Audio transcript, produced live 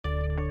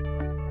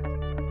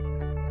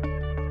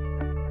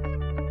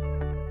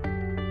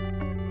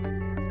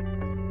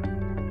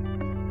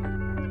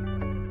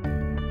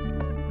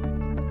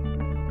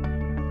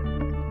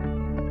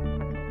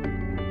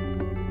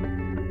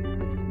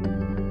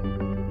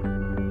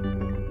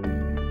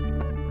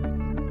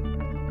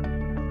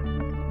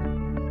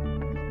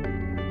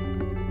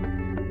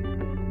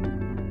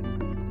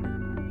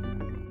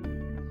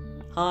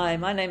Hi,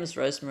 my name is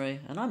Rosemary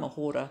and I'm a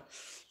hoarder.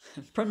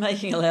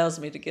 Printmaking allows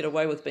me to get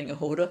away with being a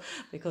hoarder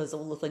because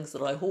all the things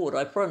that I hoard,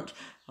 I print.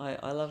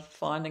 I love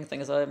finding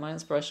things. My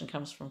inspiration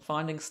comes from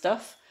finding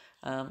stuff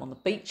on the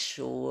beach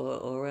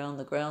or around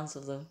the grounds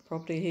of the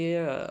property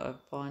here. I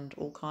find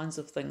all kinds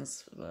of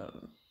things,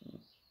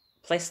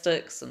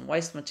 plastics and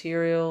waste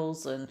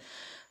materials and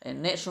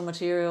natural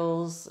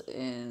materials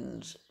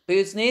and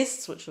birds'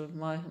 nests, which are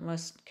my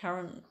most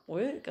current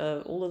work.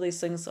 All of these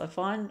things I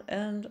find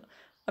and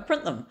I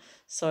print them.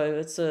 So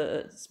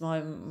it's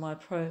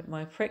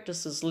my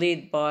practice is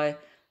led by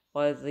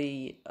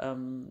the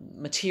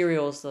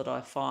materials that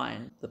I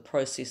find, the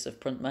process of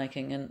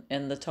printmaking,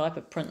 and the type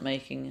of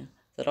printmaking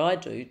that I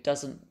do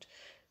doesn't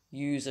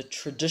use a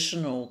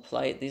traditional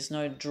plate. There's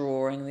no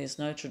drawing, there's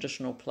no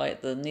traditional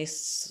plate. The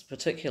nests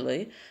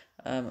particularly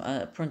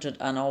are printed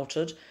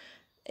unaltered,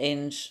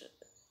 and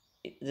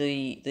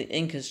the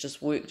ink is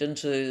just worked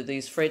into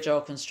these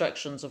fragile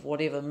constructions of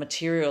whatever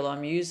material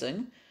I'm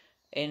using,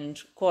 and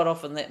quite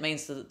often that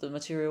means that the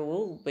material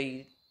will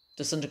be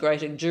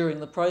disintegrating during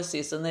the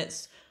process, and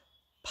that's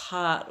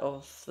part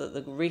of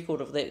the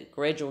record of that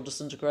gradual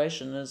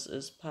disintegration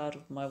is part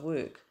of my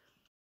work.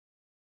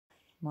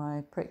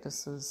 My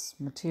practice is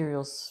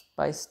materials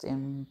based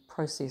and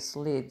process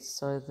led,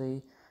 so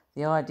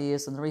the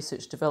ideas and the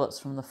research develops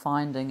from the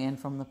finding and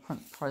from the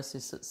print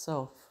process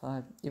itself.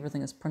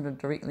 Everything is printed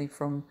directly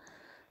from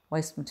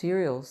waste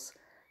materials,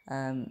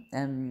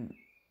 and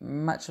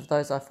much of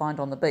those I find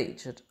on the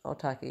beach at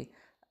Ōtaki.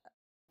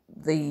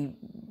 The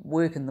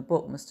work in the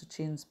book, Mr.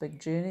 Chen's Big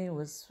Journey,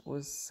 was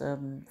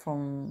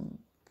from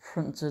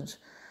printed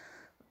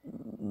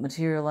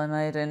material I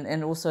made,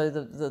 and also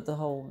the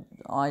whole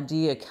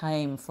idea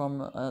came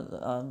from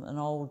an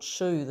old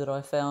shoe that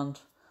I found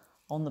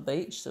on the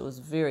beach that was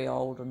very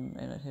old, and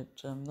it had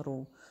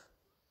little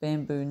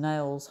bamboo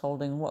nails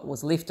holding what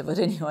was left of it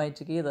anyway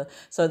together.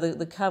 So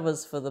the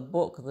covers for the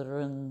book that are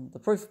in the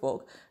proof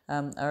book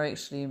are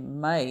actually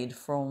made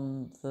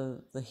from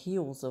the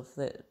heels of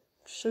that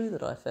shoe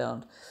that I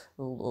found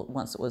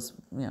once it was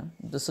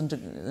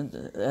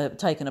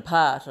taken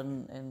apart,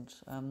 and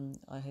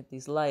I had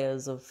these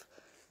layers of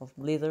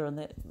leather, and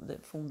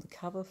that formed the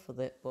cover for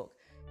that book.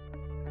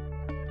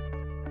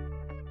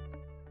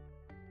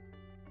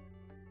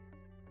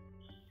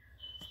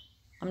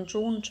 I'm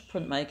drawn to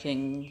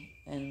printmaking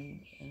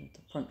and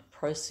the print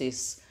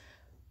process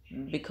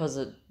because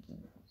it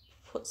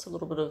puts a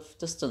little bit of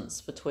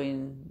distance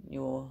between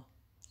your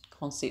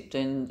concept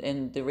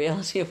and the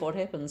reality of what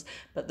happens.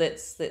 But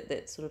that's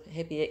that sort of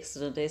happy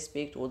accident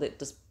aspect, or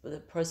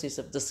the process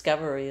of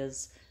discovery,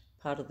 is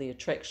part of the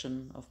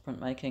attraction of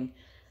printmaking.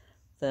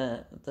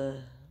 The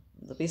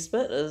best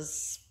bit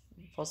is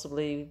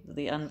possibly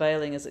the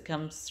unveiling as it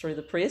comes through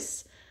the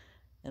press,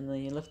 and then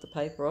you lift the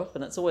paper off,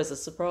 and it's always a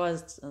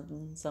surprise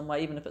in some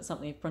way. Even if it's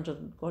something you've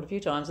printed quite a few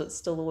times, it's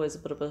still always a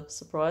bit of a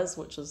surprise,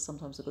 which is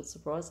sometimes a good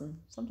surprise and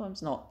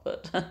sometimes not,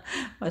 but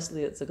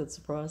mostly it's a good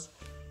surprise.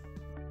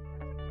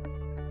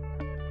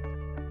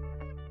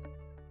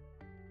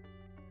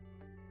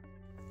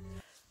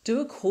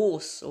 Do a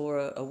course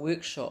or a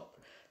workshop.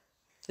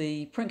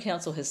 The Print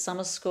Council has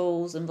summer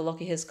schools,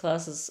 Inverlochy has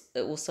classes.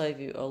 It will save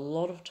you a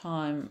lot of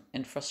time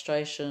and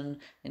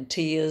frustration and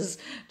tears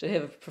to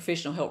have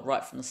professional help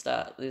right from the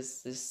start.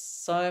 There's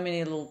so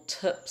many little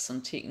tips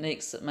and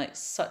techniques that make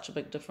such a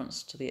big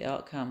difference to the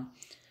outcome.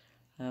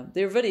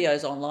 There are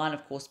videos online,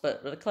 of course,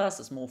 but a class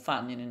is more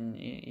fun, and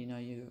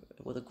you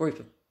with a group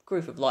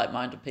of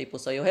like-minded people,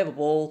 so you'll have a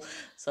ball.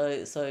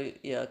 So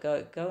yeah,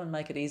 go and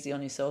make it easy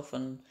on yourself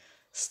and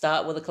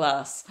start with a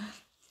class.